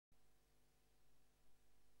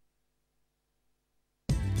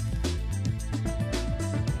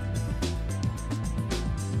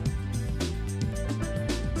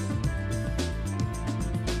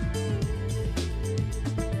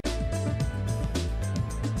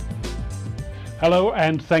Hello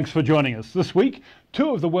and thanks for joining us. This week,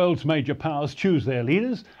 two of the world's major powers choose their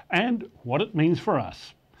leaders and what it means for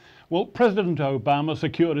us. Well, President Obama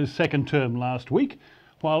secured his second term last week,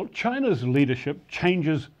 while China's leadership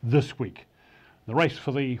changes this week. The race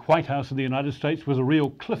for the White House in the United States was a real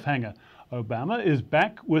cliffhanger. Obama is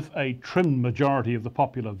back with a trim majority of the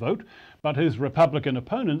popular vote, but his Republican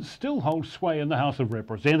opponents still hold sway in the House of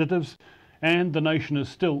Representatives, and the nation is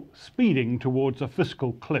still speeding towards a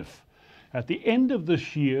fiscal cliff. At the end of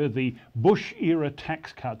this year, the Bush-era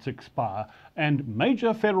tax cuts expire and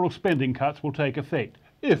major federal spending cuts will take effect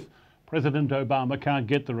if President Obama can't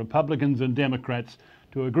get the Republicans and Democrats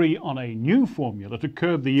to agree on a new formula to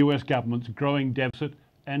curb the US government's growing deficit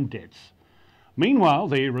and debts. Meanwhile,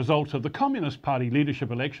 the results of the Communist Party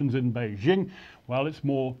leadership elections in Beijing, well, it's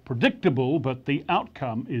more predictable, but the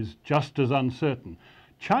outcome is just as uncertain.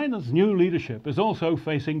 China's new leadership is also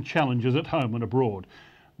facing challenges at home and abroad.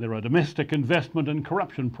 There are domestic investment and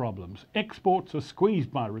corruption problems. Exports are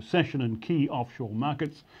squeezed by recession in key offshore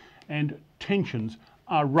markets, and tensions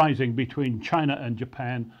are rising between China and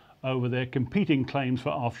Japan over their competing claims for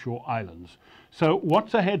offshore islands. So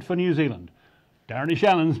what's ahead for New Zealand? Dairne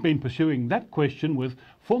Shanahan's been pursuing that question with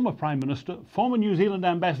former Prime Minister, former New Zealand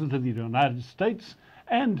Ambassador to the United States,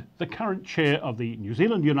 and the current chair of the New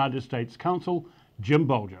Zealand-United States Council, Jim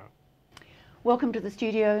Bolger. Welcome to the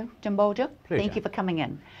studio, Jim Bolger. Pleasure. Thank you for coming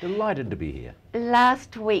in. Delighted to be here.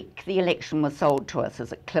 Last week, the election was sold to us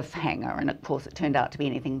as a cliffhanger, and of course it turned out to be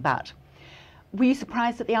anything but. Were you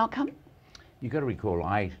surprised at the outcome? You've got to recall,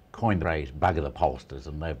 I coined the phrase bugger the pollsters,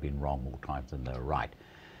 and they've been wrong more times than they're right.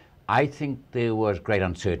 I think there was great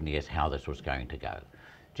uncertainty as to how this was going to go.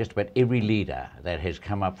 Just about every leader that has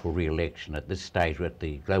come up for re-election at this stage with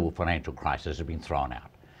the global financial crisis has been thrown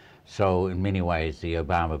out. So in many ways, the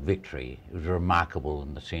Obama victory was remarkable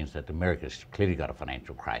in the sense that America's clearly got a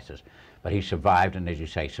financial crisis, but he survived, and as you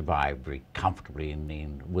say, survived very comfortably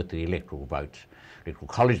with the electoral votes, electoral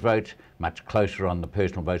college votes, much closer on the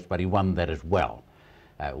personal votes, but he won that as well,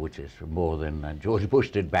 which is more than George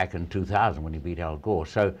Bush did back in 2000 when he beat Al Gore.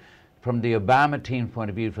 So from the Obama team's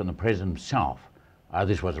point of view, from the president himself,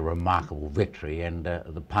 this was a remarkable victory, and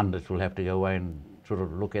the pundits will have to go away and sort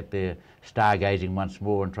of look at their stargazing once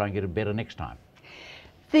more and try and get it better next time.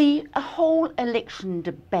 The whole election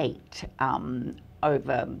debate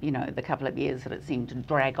over, the couple of years that it seemed to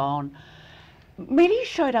drag on really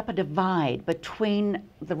showed up a divide between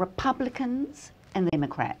the Republicans and the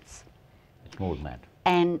Democrats. It's more than that.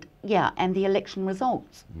 And and the election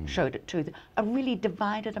results showed it too. A really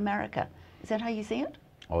divided America. Is that how you see it?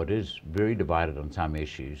 Oh, it is very divided on some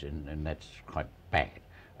issues, and that's quite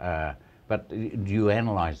bad. But you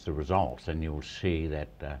analyse the results and you'll see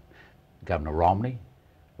that Governor Romney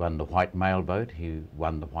won the white male vote, he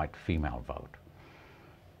won the white female vote.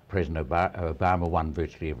 President Obama won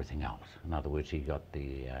virtually everything else. In other words, he got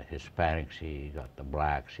the Hispanics, he got the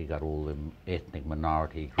blacks, he got all the ethnic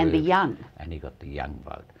minority groups. And the young. And he got the young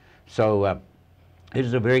vote. So it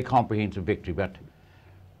is a very comprehensive victory, but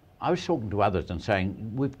I was talking to others and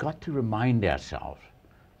saying we've got to remind ourselves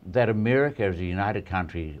that America as a united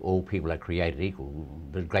country, all people are created equal.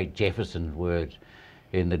 The great Jefferson's words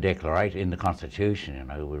in the Declaration, in the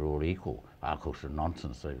Constitution, we're all equal. Of course, it's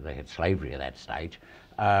nonsense. They had slavery at that stage.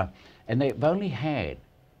 And they've only had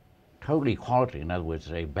total equality, in other words,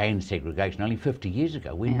 they banned segregation only 50 years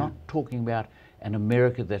ago. We're not talking about an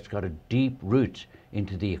America that's got a deep roots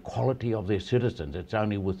into the equality of their citizens. It's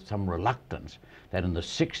only with some reluctance that in the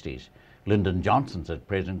 60s, Lyndon Johnson, as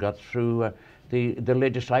president, got through the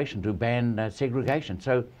legislation to ban segregation.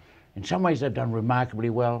 So in some ways they've done remarkably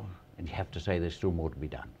well, and you have to say there's still more to be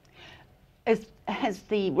done. Has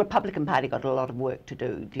the Republican Party got a lot of work to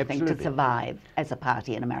do you think, to survive as a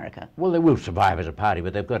party in America? Well, they will survive as a party,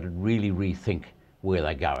 but they've got to really rethink where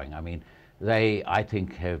they're going. I mean, they, I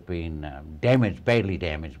think, have been badly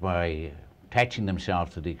damaged by attaching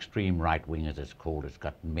themselves to the extreme right wing, as it's called. It's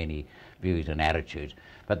got many views and attitudes.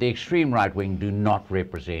 But the extreme right wing do not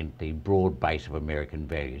represent the broad base of American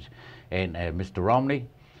values. And Mr. Romney,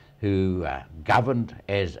 who governed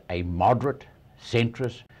as a moderate,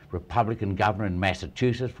 centrist Republican governor in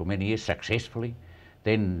Massachusetts for many years successfully,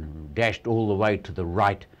 then dashed all the way to the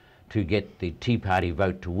right to get the Tea Party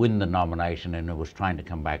vote to win the nomination, and was trying to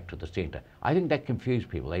come back to the centre. I think that confused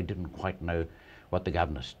people. They didn't quite know what the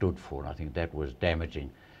governor stood for, and I think that was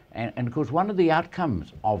damaging. And of course, one of the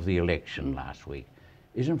outcomes of the election last week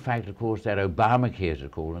is, in fact, of course, that Obamacare, as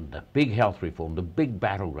it's called, and the big health reform, the big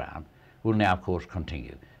battleground, will now, of course,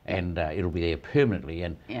 continue. And it'll be there permanently.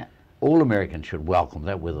 And all Americans should welcome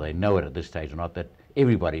that, whether they know it at this stage or not, that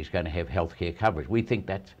everybody's going to have health care coverage. We think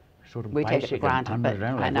that's sort of We take it basic for granted, and but I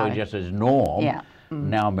fundamental, know. just as norm. Yeah.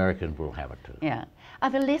 Now Americans will have it too. Yeah. Are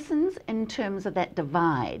there lessons in terms of that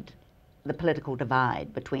divide, the political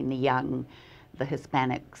divide between the young, the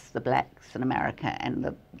Hispanics, the blacks in America, and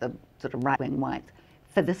the sort of right-wing whites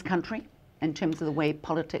for this country in terms of the way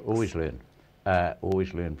politics? Always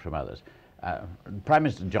learn from others. Prime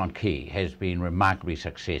Minister John Key has been remarkably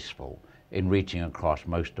successful in reaching across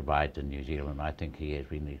most divides in New Zealand. I think he has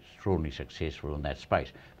been extraordinarily successful in that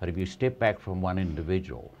space. But if you step back from one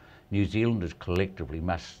individual, New Zealanders collectively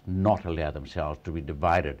must not allow themselves to be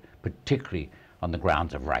divided, particularly on the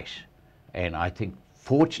grounds of race. And I think,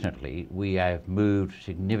 fortunately, we have moved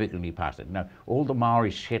significantly past it. Now, all the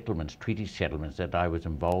Maori settlements, treaty settlements that I was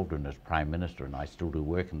involved in as Prime Minister, and I still do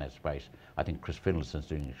work in that space, I think Chris Finlayson's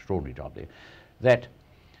doing an extraordinary job there, that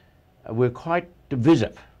were quite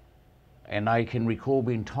divisive. And I can recall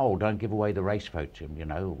being told, don't give away the race vote, Jim, you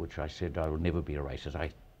know, which I said I will never be a racist. I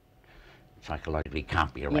psychologically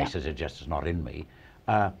can't be a racist, it just is not in me.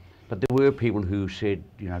 But there were people who said,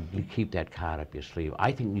 you know, you keep that card up your sleeve.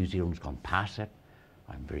 I think New Zealand's gone past that.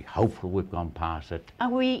 I'm very hopeful we've gone past it. Are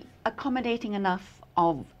we accommodating enough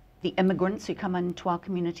of the immigrants who come into our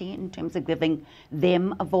community in terms of giving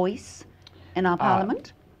them a voice in our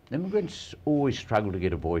parliament? Immigrants always struggle to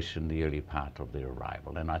get a voice in the early part of their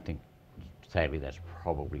arrival, and I think sadly that's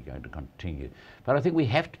probably going to continue. But I think we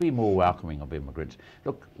have to be more welcoming of immigrants.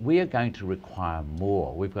 Look, we are going to require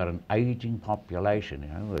more. We've got an ageing population, you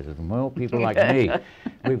know, there's more people like me.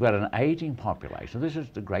 We've got an ageing population. This is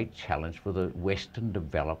the great challenge for the Western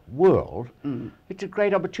developed world. It's a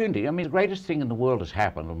great opportunity. I mean, the greatest thing in the world has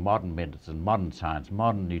happened with modern medicine, modern science,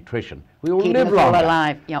 modern nutrition. We all live longer. All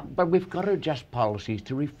alive. Yep. But we've got to adjust policies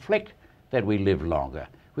to reflect that we live longer.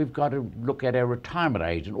 We've got to look at our retirement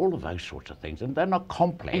age and all of those sorts of things, and they're not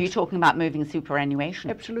complex. Are you talking about moving superannuation?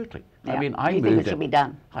 Absolutely. Yeah. I mean, Do you think it should be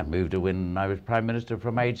done? I moved it when I was Prime Minister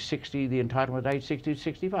from age 60, the entitlement age 60 to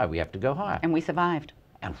 65. We have to go higher. And we survived.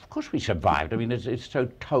 And of course we survived. I mean, it's so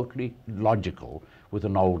totally logical with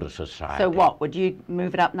an older society. So what, would you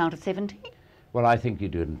move it up now to 70? Well, I think you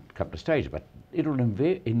do it in a couple of stages, but it'll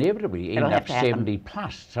inevitably end up 70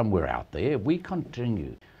 plus somewhere out there. If we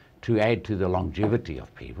continue to add to the longevity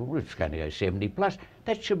of people, it's going to go 70 plus.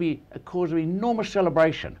 That should be a cause of enormous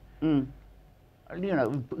celebration. You know,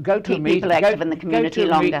 go to a meeting. People active in the community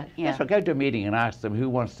longer. That's right, go to a meeting and ask them who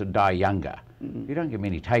wants to die younger. You don't get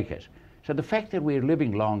many takers. So the fact that we're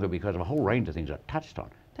living longer because of a whole range of things I've touched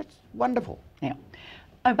on, that's wonderful. Yeah.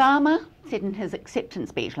 Obama said in his acceptance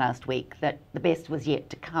speech last week that the best was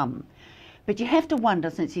yet to come. But you have to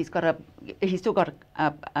wonder, since he's still got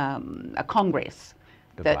a Congress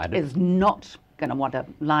that is not going to want to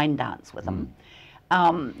line dance with him.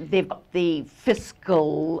 They've got the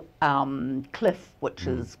fiscal cliff, which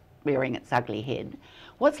is rearing its ugly head.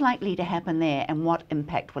 What's likely to happen there, and what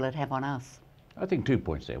impact will it have on us? I think 2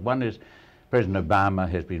 points there. One is President Obama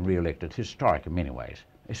has been re-elected, historic in many ways.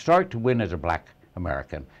 Historic to win as a black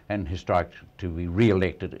American, and historic to be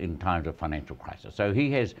re-elected in times of financial crisis. So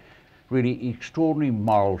he has really extraordinary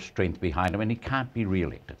moral strength behind him, and he can't be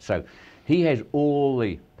re-elected. So he has all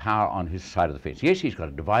the power on his side of the fence. Yes, he's got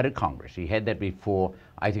a divided Congress. He had that before.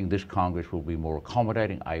 I think this Congress will be more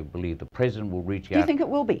accommodating. I believe the President will reach out. Do you think it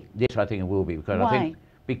will be? Yes, I think it will be. Because Why? I think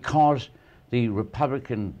because the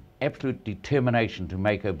Republican absolute determination to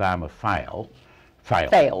make Obama failed.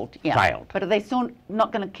 Yeah. Failed. But are they still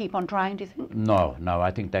not going to keep on trying, do you think? No,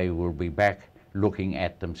 I think they will be back looking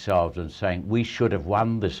at themselves and saying, we should have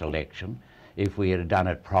won this election if we had done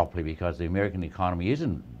it properly, because the American economy is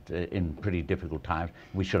in pretty difficult times.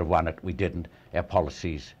 We should have won it. We didn't. Our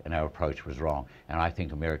policies and our approach was wrong. And I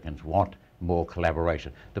think Americans want more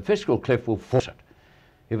collaboration. The fiscal cliff will force it.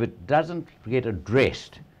 If it doesn't get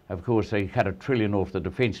addressed, of course, they cut $1 trillion off the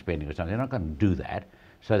defense spending or something. They're not going to do that.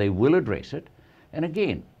 So they will address it. And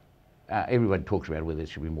again, everyone talks about whether there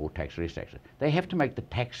should be more tax or less tax. They have to make the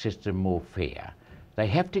tax system more fair. They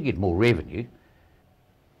have to get more revenue.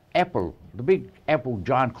 Apple, the big Apple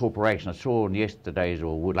giant corporation, I saw in yesterday's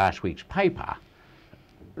or last week's paper,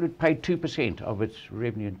 it paid 2% of its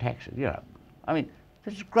revenue in taxes. You know, I mean,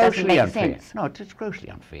 this is grossly unfair. Sense. No, it's grossly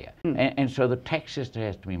unfair. And so the tax system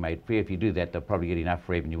has to be made fair. If you do that, they'll probably get enough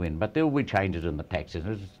revenue in. But there will be changes in the tax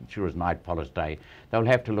system. As sure as night follows day. They'll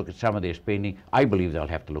have to look at some of their spending. I believe they'll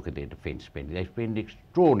have to look at their defence spending. They spend an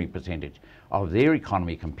extraordinary percentage of their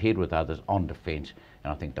economy compared with others on defence,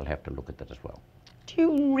 and I think they'll have to look at that as well. Do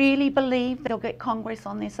you really believe they'll get Congress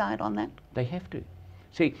on their side on that? They have to.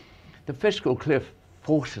 See, the fiscal cliff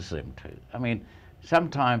forces them to. I mean,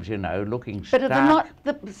 sometimes, you know, looking But stark. are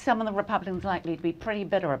there not some of the Republicans likely to be pretty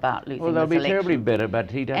bitter about losing Well, they'll this be terribly election? bitter,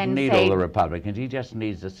 but he doesn't And need say- all the Republicans. He just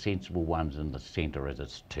needs the sensible ones in the centre, as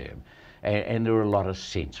it's termed. And there are a lot of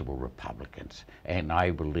sensible Republicans. And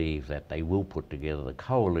I believe that they will put together the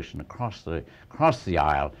coalition across the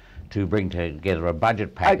aisle to bring together a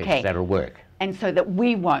budget package Okay. that'll work. And so that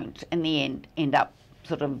we won't, in the end up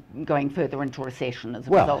sort of going further into recession as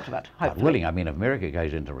a result of it, God hopefully. willing, I mean, if America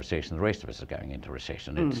goes into recession, the rest of us are going into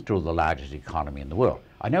recession. It's still the largest economy in the world.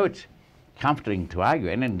 I know it's comforting to argue,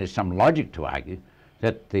 and then there's some logic to argue,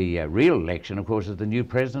 that the real election, of course, is the new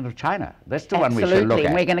president of China. That's the one we should look Absolutely,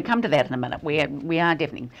 and at. we're going to come to that in a minute. We are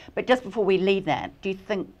definitely. But just before we leave that, do you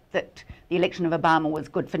think that the election of Obama was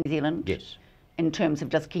good for New Zealand? Yes. In terms of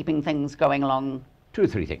just keeping things going along? Two or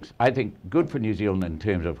three things. I think good for New Zealand in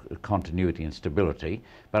terms of continuity and stability,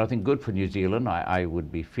 but I think good for New Zealand, I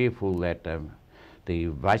would be fearful that the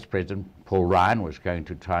Vice President, Paul Ryan, was going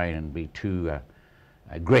to try and be too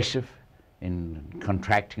aggressive in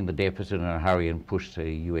contracting the deficit in a hurry and push the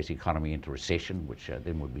US economy into recession, which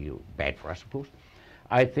then would be bad for us, of course.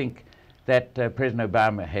 I think that President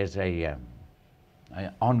Obama has an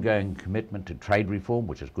ongoing commitment to trade reform,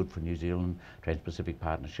 which is good for New Zealand, Trans-Pacific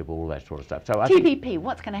Partnership, all that sort of stuff. So I think, TPP,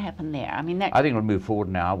 what's going to happen there? I mean, that. I think it'll move forward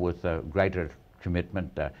now with greater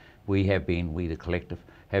commitment. We the collective,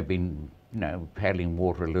 have been, you know, paddling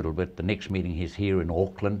water a little bit. The next meeting is here in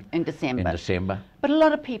Auckland. In December. In December. But a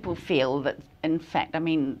lot of people feel that, in fact, I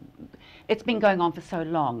mean, it's been going on for so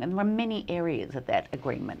long, and there are many areas of that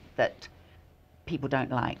agreement that people don't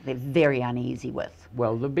like. They're very uneasy with.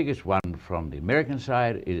 Well, the biggest one from the American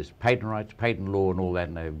side is patent rights, patent law and all that,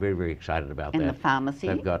 and they're very, very excited about And that. the pharmacy?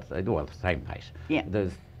 They've got, well, the same pace. Yeah.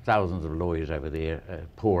 There's thousands of lawyers over there,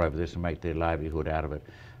 pour over this and make their livelihood out of it.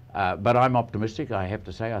 But I'm optimistic, I have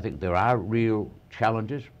to say. I think there are real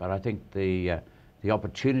challenges, but I think the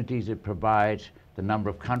opportunities it provides, the number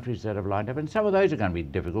of countries that have lined up, and some of those are going to be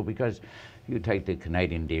difficult because you take the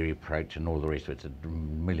Canadian dairy approach and all the rest of it, it's a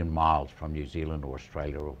million miles from New Zealand or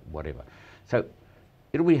Australia or whatever. So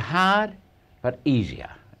it'll be hard, but easier.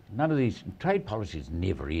 None of these, trade policy is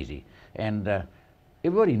never easy. And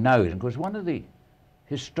everybody knows, and of course one of the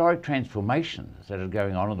historic transformations that are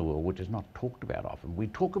going on in the world, which is not talked about often. We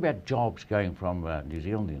talk about jobs going from New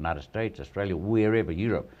Zealand, the United States, Australia, wherever,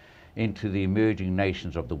 Europe, into the emerging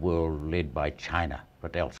nations of the world led by China,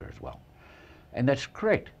 but elsewhere as well. And that's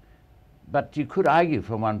correct. But you could argue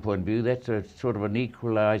from one point of view that's a sort of an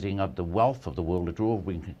equalising of the wealth of the world. It's all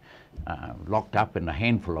been locked up in a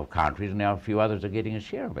handful of countries, and now a few others are getting a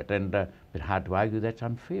share of it. And it's hard to argue that's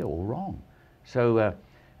unfair or wrong. So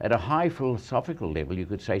at a high philosophical level, you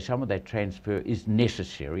could say some of that transfer is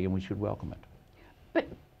necessary and we should welcome it. But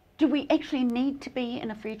do we actually need to be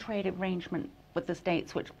in a free trade arrangement with the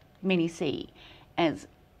States, which many see as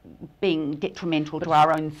being detrimental to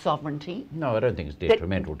our own sovereignty? No, I don't think it's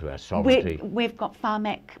detrimental to our sovereignty. We've got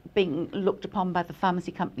Pharmac being looked upon by the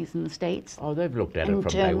pharmacy companies in the States. Oh, they've looked at it from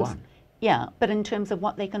day one. Yeah, but in terms of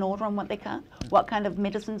what they can order and what they can't, what kind of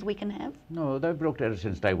medicines we can have? No, they've looked at it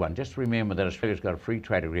since day one. Just remember that Australia's got a free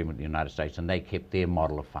trade agreement with the United States and they kept their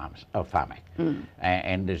model of Pharmac.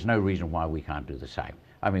 And there's no reason why we can't do the same.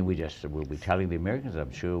 I mean, we'll be telling the Americans,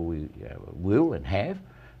 I'm sure we will and have,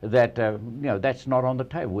 that you know, that's not on the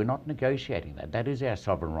table. We're not negotiating that. That is our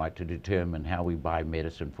sovereign right to determine how we buy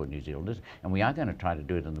medicine for New Zealanders, and we are going to try to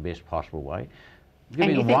do it in the best possible way.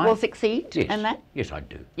 And you think we'll succeed in that? Yes, I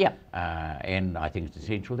do. Yeah. And I think it's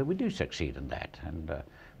essential that we do succeed in that. And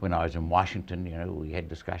when I was in Washington, you know, we had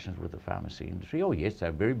discussions with the pharmacy industry. Oh yes,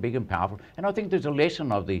 they're very big and powerful. And I think there's a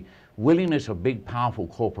lesson of the willingness of big, powerful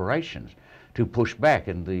corporations to push back,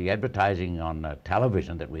 and the advertising on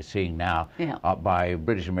television that we're seeing now by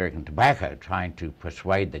British American Tobacco trying to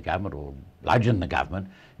persuade the government or bludgeon the government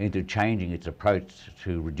into changing its approach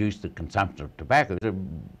to reduce the consumption of tobacco is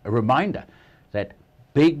a reminder that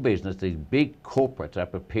big business, these big corporates are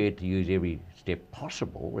prepared to use every step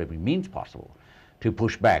possible, every means possible to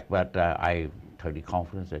push back. But I'm totally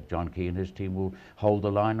confident that John Key and his team will hold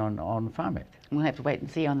the line on Pharmac. We'll have to wait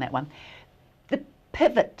and see on that one. The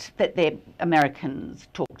pivot that the Americans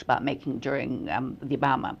talked about making during the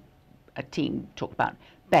Obama team talked about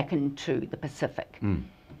back into the Pacific.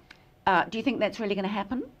 Do you think that's really going to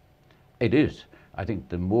happen? It is. I think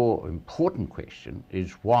the more important question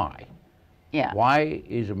is why. Yeah. Why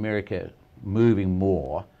is America moving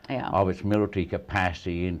more Yeah. of its military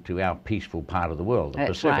capacity into our peaceful part of the world, the That's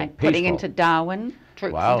Pacific? right. Peaceful. Putting into Darwin,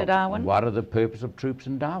 troops into Darwin. What are the purpose of troops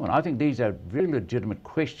in Darwin? I think these are very legitimate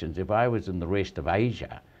questions if I was in the rest of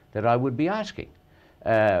Asia that I would be asking.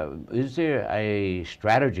 Is there a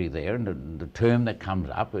strategy there? And the term that comes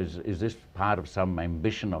up is this part of some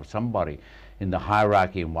ambition of somebody in the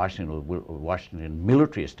hierarchy in Washington, or Washington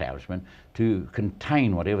military establishment, to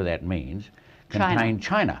contain whatever that means, contain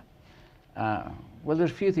China? Well,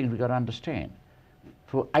 there's a few things we've got to understand.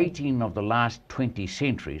 For 18 of the last 20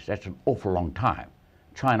 centuries, that's an awful long time,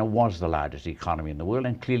 China was the largest economy in the world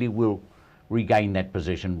and clearly will regain that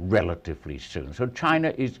position relatively soon. So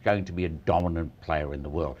China is going to be a dominant player in the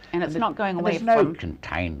world. And it's not going away from... There's no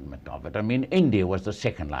containment of it. I mean, India was the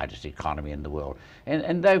second largest economy in the world.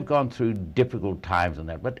 And they've gone through difficult times in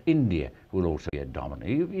that, but India will also be a dominant.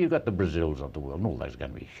 You've got the Brazils of the world, and all those are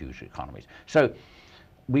going to be huge economies. So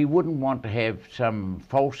we wouldn't want to have some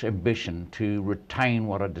false ambition to retain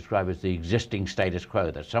what I describe as the existing status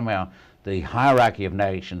quo, that somehow the hierarchy of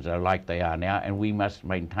nations are like they are now, and we must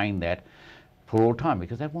maintain that for all time,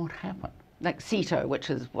 because that won't happen. Like CETO, which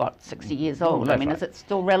is, what, 60 years old? Well, I mean, right. Is it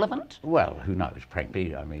still relevant? Well, who knows,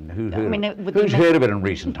 frankly. I mean, who's would heard of it in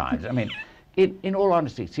recent times? I mean, in all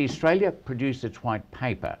honesty, see, Australia produced its white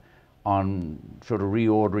paper on sort of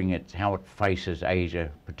reordering it, how it faces Asia,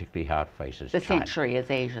 particularly how it faces The China. century is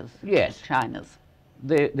Asia's, Yes. China's.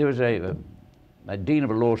 There was a dean of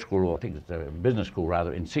a law school, or I think it's a business school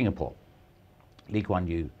rather, in Singapore, Lee Kuan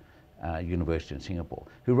Yew University in Singapore,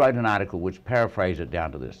 who wrote an article which paraphrased it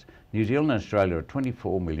down to this: New Zealand and Australia are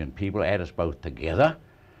 24 million people, add us both together,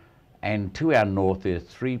 and to our north there's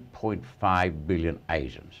 3.5 billion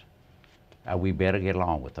Asians. We better get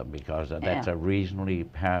along with them, because that's a reasonably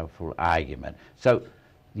powerful argument. So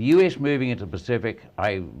the US moving into the Pacific,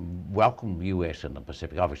 I welcome the US in the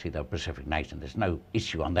Pacific. Obviously they're a Pacific nation, there's no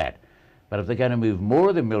issue on that. But if they're going to move more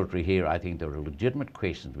of the military here, I think there are legitimate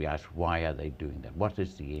questions to be asked. Why are they doing that? What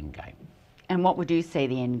is the end game? And what would you say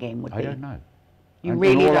the end game would be? I don't know. You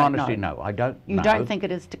really don't know? In all honesty, no. I don't know. You don't think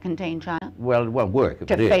it is to contain China? Well, it won't work if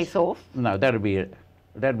it is. To face off? No, that'd be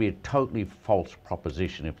a totally false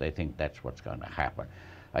proposition if they think that's what's going to happen.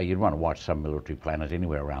 You'd want to watch some military planners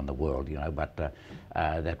anywhere around the world, you know, but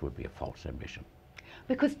that would be a false ambition.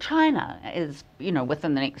 Because China is, you know,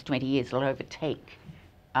 within the next 20 years, it'll overtake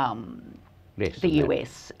the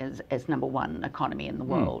US as number one economy in the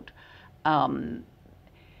world. But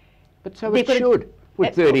so it should,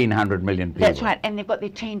 with 1,300 million people. That's right, and they've got their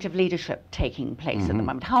change of leadership taking place at the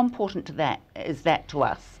moment. How important is that to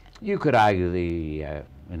us? You could argue the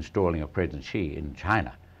installing of President Xi in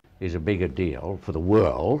China is a bigger deal for the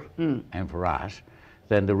world and for us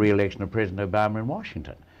than the re-election of President Obama in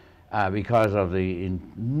Washington, because of the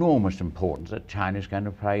enormous importance that China is going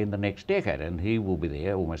to play in the next decade, and he will be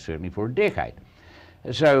there almost certainly for a decade.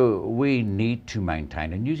 So we need to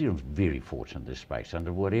maintain, and New Zealand's very fortunate in this space.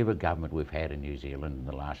 Under whatever government we've had in New Zealand in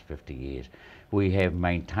the last 50 years, we have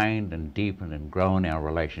maintained and deepened and grown our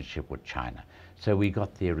relationship with China. So we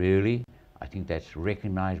got there early. I think that's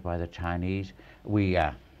recognised by the Chinese.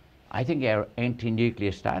 I think our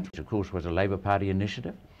anti-nuclear stance, which of course was a Labour Party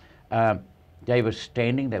initiative, gave us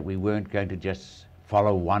standing that we weren't going to just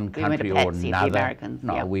follow one country or another.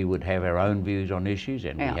 No, we would have our own views on issues,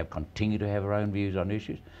 and we have continued to have our own views on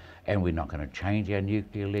issues, and we're not going to change our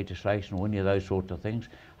nuclear legislation or any of those sorts of things.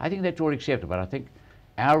 I think that's all acceptable, but I think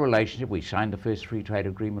our relationship, we signed the first free trade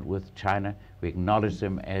agreement with China, we acknowledged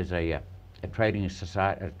them as a trading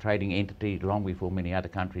society, a trading entity long before many other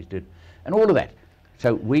countries did, and all of that.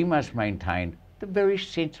 So we must maintain the very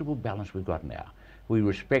sensible balance we've got now. We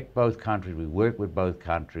respect both countries, we work with both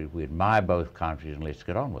countries, we admire both countries, and let's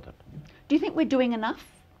get on with it. Do you think we're doing enough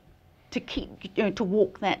to keep, to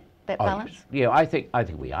walk that balance? Yes. Yeah, I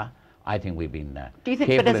think we are. I think we've been Do you think,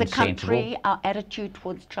 careful but as a and country, sensible. our attitude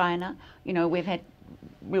towards China, you know, we've had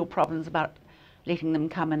real problems about letting them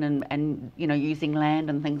come in and you know, using land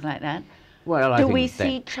and things like that. Well, Do we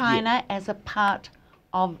see China as a part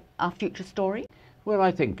of our future story? Well,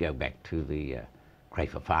 I think go back to the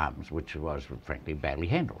Crayford Farms, which was frankly badly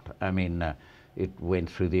handled. I mean, it went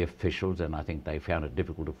through the officials, and I think they found it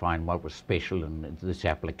difficult to find what was special in this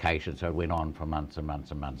application, so it went on for months and months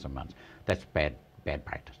and months and months. That's bad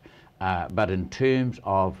practice. But in terms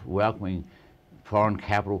of welcoming foreign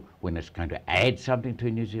capital when it's going to add something to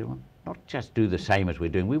New Zealand, not just do the same as we're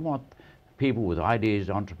doing. We want people with ideas,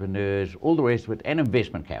 entrepreneurs, all the rest of it, and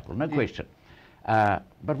investment capital, no question.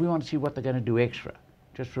 But we want to see what they're going to do extra.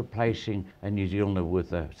 Just replacing a New Zealander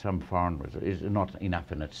with some foreigner is not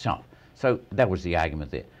enough in itself. So that was the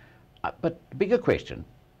argument there. But the bigger question,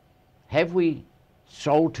 have we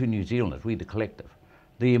sold to New Zealanders, we the collective,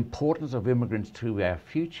 the importance of immigrants to our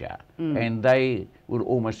future? And they will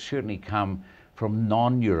almost certainly come from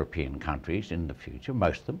non-European countries in the future,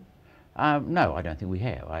 most of them. No, I don't think we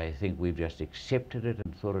have. I think we've just accepted it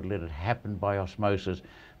and sort of let it happen by osmosis,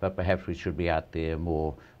 but perhaps we should be out there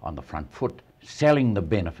more on the front foot, selling the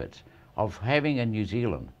benefits of having a New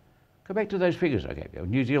Zealand. Go back to those figures I gave you.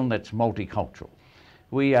 New Zealand that's multicultural.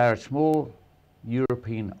 We are a small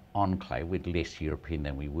European enclave. We're less European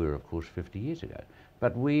than we were, of course, 50 years ago.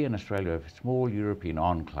 But we in Australia have small European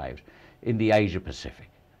enclaves in the Asia Pacific.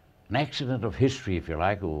 An accident of history, if you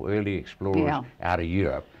like, or early explorers out of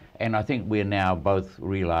Europe. And I think we're now both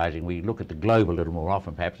realising, we look at the globe a little more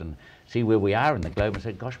often perhaps and see where we are in the globe and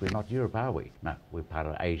say, gosh, we're not Europe, are we? No, we're part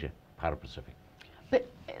of Asia, part of Pacific. But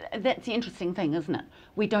that's the interesting thing, isn't it?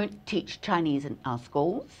 We don't teach Chinese in our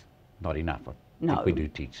schools. Not enough. I No. think we do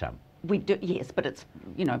teach some. We do, yes, but it's,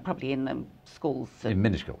 you know, probably in the schools. In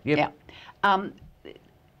minuscule, yep. Yeah.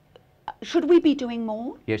 Should we be doing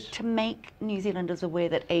more Yes. to make New Zealanders aware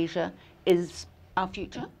that Asia is our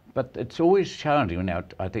future? But it's always challenging. Now,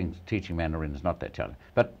 I think teaching Mandarin is not that challenging.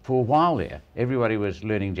 But for a while there, everybody was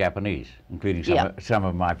learning Japanese, including some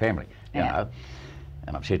of my family. You know?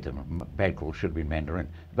 And I've said to them, bad call should be Mandarin.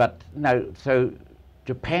 But no, so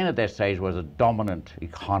Japan at that stage was a dominant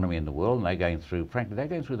economy in the world, and they're going through, frankly, they're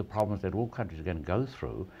going through the problems that all countries are going to go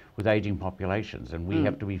through with aging populations, and we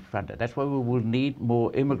have to be fronted. That's why we will need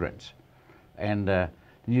more immigrants. And the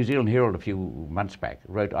New Zealand Herald a few months back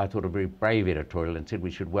wrote, I thought, a very brave editorial and said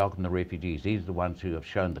we should welcome the refugees. These are the ones who have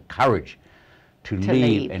shown the courage to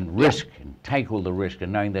leave and risk and take all the risk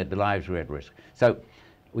and knowing that their lives are at risk. So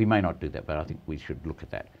we may not do that, but I think we should look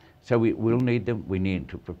at that. So we will need them. We need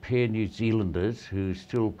to prepare New Zealanders who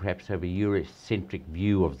still perhaps have a Eurocentric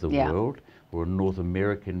view of the world or a North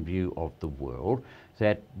American view of the world,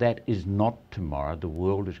 that that is not tomorrow. The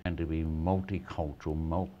world is going to be multicultural,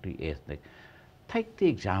 multi-ethnic. Take the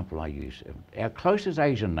example I use. Our closest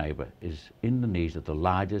Asian neighbour is Indonesia, the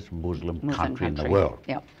largest Muslim country in the world.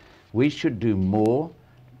 Yep. We should do more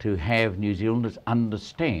to have New Zealanders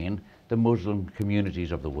understand the Muslim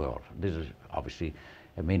communities of the world. There's obviously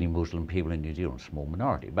many Muslim people in New Zealand, small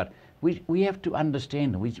minority, but we have to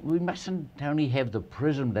understand them. We mustn't only have the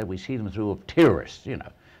prism that we see them through of terrorists, you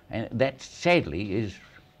know, and that sadly is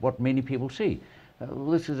what many people see.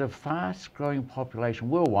 This is a fast-growing population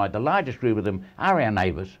worldwide. The largest group of them are our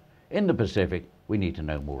neighbours in the Pacific. We need to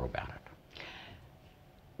know more about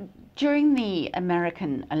it. During the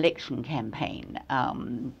American election campaign,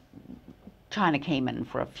 China came in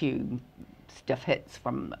for a few stiff hits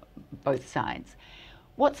from both sides.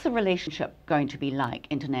 What's the relationship going to be like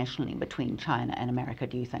internationally between China and America,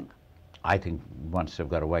 do you think? I think once they've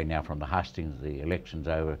got away now from the hustings, the election's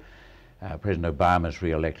over, President Obama's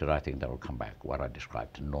re-elected, I think that'll come back, what I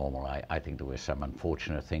described, to normal. I think there were some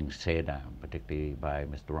unfortunate things said, particularly by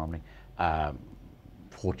Mr. Romney.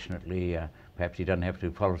 Fortunately, perhaps he doesn't have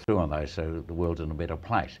to follow through on those, so the world's in a better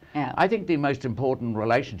place. Yeah. I think the most important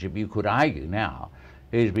relationship, you could argue now,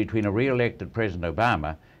 is between a re-elected President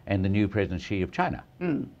Obama and the new President Xi of China.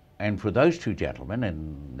 And for those two gentlemen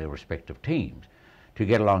and their respective teams to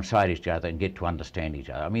get alongside each other and get to understand each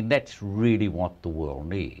other. I mean, that's really what the world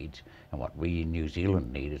needs, and what we in New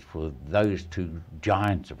Zealand need is for those two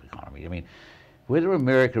giants of economy. I mean, whether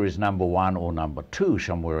America is number one or number two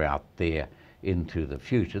somewhere out there into the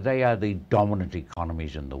future, they are the dominant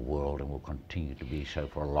economies in the world and will continue to be so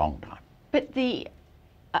for a long time. But the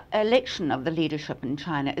election of the leadership in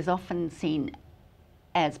China is often seen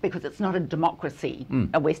as, because it's not a democracy,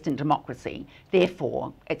 a Western democracy,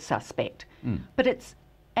 therefore it's suspect. But it's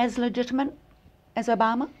as legitimate as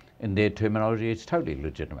Obama? In their terminology, it's totally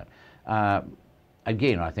legitimate.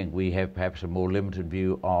 Again, I think we have perhaps a more limited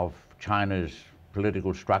view of China's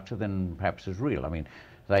political structure than perhaps is real. I mean,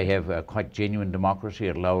 they have a quite genuine democracy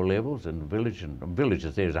at lower levels, and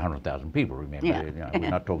villages there's 100,000 people, remember. You know, we're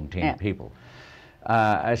not talking 10 people.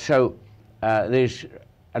 So there's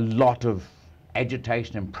a lot of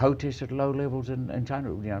agitation and protest at low levels in China.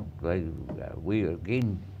 You know, we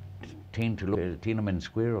again tend to look at Tiananmen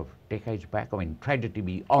Square of decades back. I mean, tragedy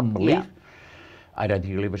beyond belief. I don't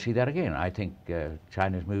think you'll ever see that again. I think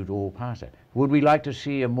China's moved all past that. Would we like to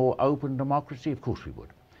see a more open democracy? Of course we would.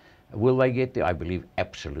 Will they get there? I believe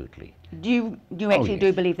absolutely. Do you actually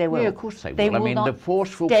do believe they will? Yeah, of course they will. I mean, the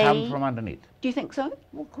force will come from underneath. Do you think so?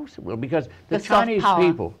 Well, of course it will, because the Chinese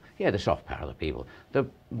people, the soft power of the people,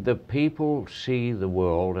 the people see the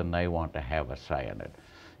world and they want to have a say in it.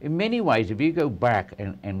 In many ways, if you go back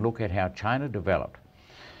and look at how China developed,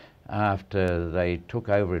 after they took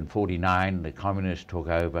over in '49, the communists took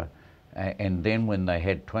over, and then when they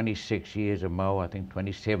had 26 years of Mao, I think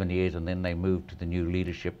 27 years, and then they moved to the new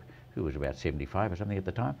leadership, who was about 75 or something at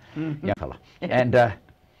the time, young fella.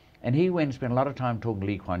 And he went and spent a lot of time talking to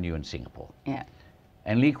Lee Kuan Yew in Singapore.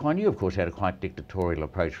 And Lee Kuan Yew, of course, had a quite dictatorial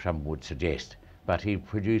approach, some would suggest, but he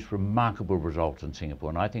produced remarkable results in Singapore,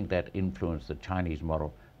 and I think that influenced the Chinese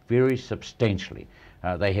model very substantially.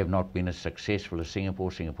 They have not been as successful as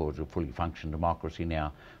Singapore. Singapore is a fully functioning democracy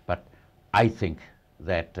now, but I think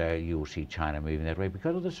that you'll see China moving that way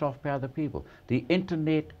because of the soft power of the people. The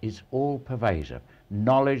internet is all pervasive.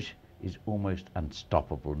 Knowledge is almost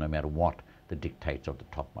unstoppable, no matter what the dictates of the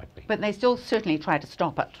top might be. But they still certainly try to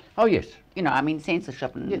stop it. Oh yes. You know, I mean,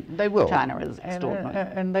 censorship in they will. China is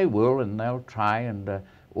extraordinary. And they will, and they'll try, and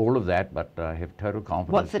all of that, but I have total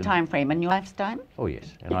confidence. What's the time frame in your lifetime? Oh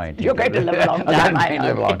yes, and I intend You're going to live a long time, I know.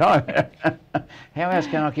 live a long time. How else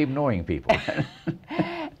can I keep annoying people?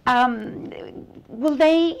 Will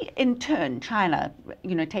they, in turn, China,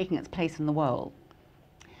 you know, taking its place in the world,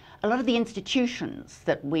 a lot of the institutions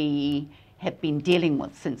that we have been dealing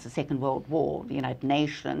with since the Second World War, the United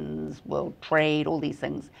Nations, World Trade, all these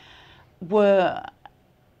things,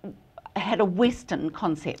 had a Western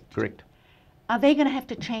concept. Correct. Are they going to have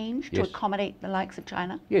to change to Yes. accommodate the likes of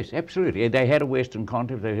China? Yes, absolutely. They had a Western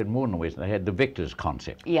concept. They had more than a Western. They had the victors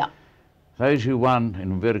concept. Yeah. Those who won,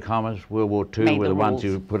 in inverted commas, World War II Made were the the ones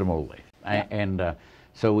rules. who put them all there. Yeah. And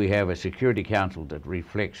so we have a Security Council that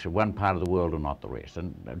reflects one part of the world and not the rest.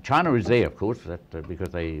 And China is there, of course, because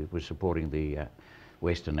they were supporting the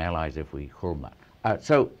Western allies, if we call them that.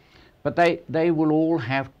 But they will all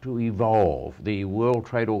have to evolve. The World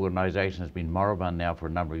Trade Organization has been moribund now for a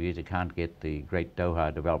number of years. It can't get the great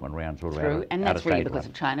Doha development round sort of True, and that's really because one.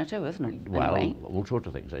 of China too, isn't it? in a Well, way? all sorts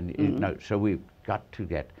of things. And no, so we've got to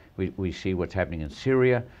get, we see what's happening in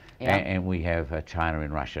Syria, Yeah. and we have China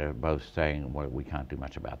and Russia both saying, well, we can't do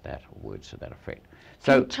much about that, or words to that effect.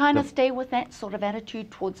 So Can China stay with that sort of attitude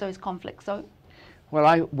towards those conflicts, though? well,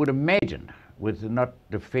 I would imagine, with not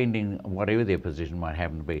defending whatever their position might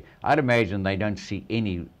happen to be, I'd imagine they don't see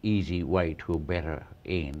any easy way to a better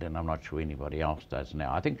end, and I'm not sure anybody else does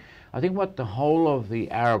now. I think what the whole of the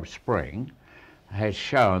Arab Spring has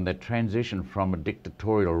shown, that transition from a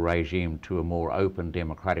dictatorial regime to a more open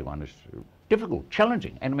democratic one, is difficult,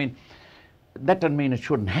 challenging. And I mean, that doesn't mean it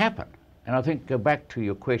shouldn't happen. And I think, go back to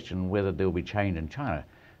your question whether there will be change in China,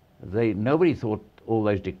 nobody thought all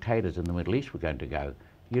those dictators in the Middle East were going to go.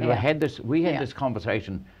 You know, Yeah. we had Yeah. this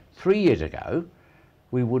conversation 3 years ago.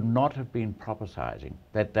 We would not have been prophesizing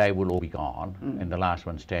that they will all be gone, and the last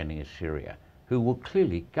one standing is Syria, who will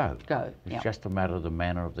clearly go. It's yeah. just a matter of the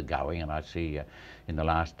manner of the going, and I see in the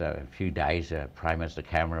last few days Prime Minister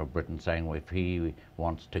Cameron of Britain saying, well, if he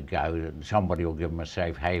wants to go, somebody will give him a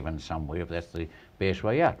safe haven somewhere, if that's the best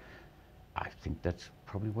way out. I think that's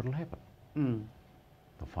probably what will happen.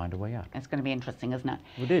 They'll find a way out. It's going to be interesting, isn't it?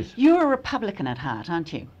 It is. You're a Republican at heart,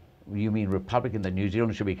 aren't you? You mean Republican, that New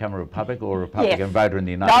Zealand should become a republic, or a Republican Yes. voter in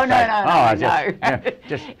the United No, States? no.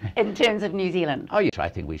 Just, In terms of New Zealand. oh yes, I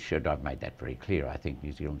think we should. I've made that very clear. I think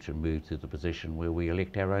New Zealand should move to the position where we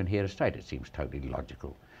elect our own head of state. It seems totally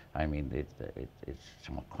logical. I mean, it's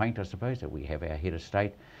somewhat quaint, I suppose, that we have our head of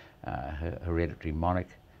state, hereditary monarch,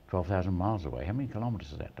 12,000 miles away. How many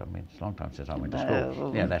kilometres is that? I mean, it's a long time since I went to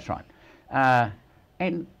school. Yeah, that's right.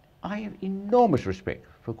 And I have enormous respect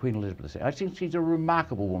for Queen Elizabeth II. I think she's a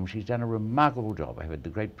remarkable woman. She's done a remarkable job. I've had the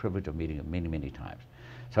great privilege of meeting her many, many times.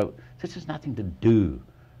 So this has nothing to do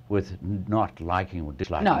with not liking or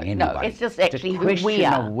disliking anybody. No, it's just actually who question we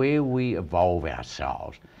are. of where we evolve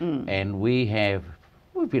ourselves. And we've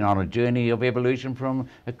been on a journey of evolution from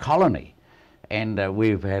a colony. And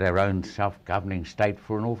we've had our own self-governing state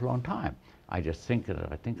for an awful long time. I just think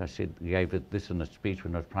that, I think I gave this in a speech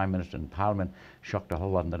when I was Prime Minister in Parliament, shocked a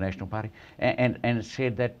whole lot in the National Party, and it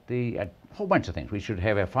said that a whole bunch of things. We should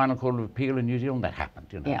have our final court of appeal in New Zealand. That happened.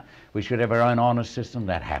 You know. Yeah. We should have our own honours system.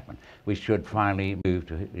 That happened. We should finally move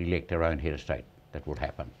to elect our own head of state. That will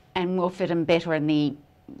happen. And we'll fit in better in the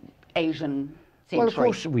Asian century. Well, of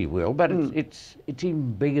course we will, but it's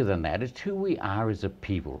even bigger than that. It's who we are as a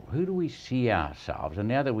people. Who do we see ourselves? And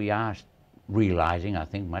now that we are realising, I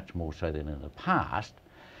think much more so than in the past,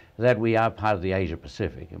 that we are part of the Asia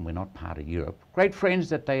Pacific and we're not part of Europe. Great friends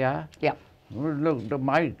that they are. Yeah. Well, look,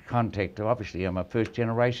 my contact, obviously, I'm a first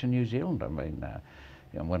generation New Zealand. I mean,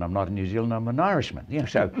 when I'm not in New Zealand, I'm an Irishman. You know,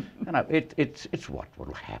 so you know, it's what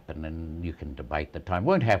will happen, and you can debate the time.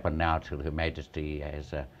 Won't happen now till Her Majesty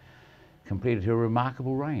has completed her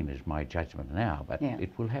remarkable reign, is my judgment now, but it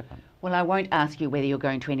will happen. Well, I won't ask you whether you're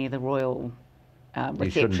going to any of the royal You shouldn't do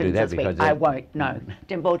receptions that this week. because I won't, no.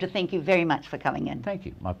 Tim Bolger, thank you very much for coming in. Thank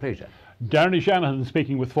you, my pleasure. Dairne Shanahan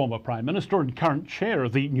speaking with former Prime Minister and current chair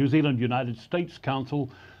of the New Zealand United States Council,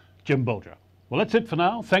 Jim Bolger. Well, that's it for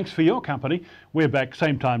now. Thanks for your company. We're back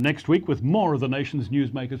same time next week with more of the nation's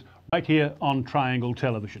newsmakers right here on Triangle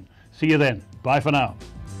Television. See you then. Bye for now.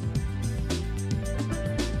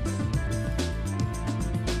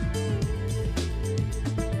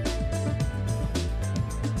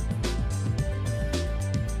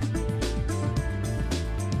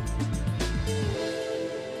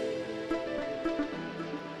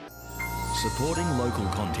 Supporting local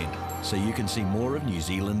content so you can see more of New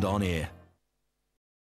Zealand on air.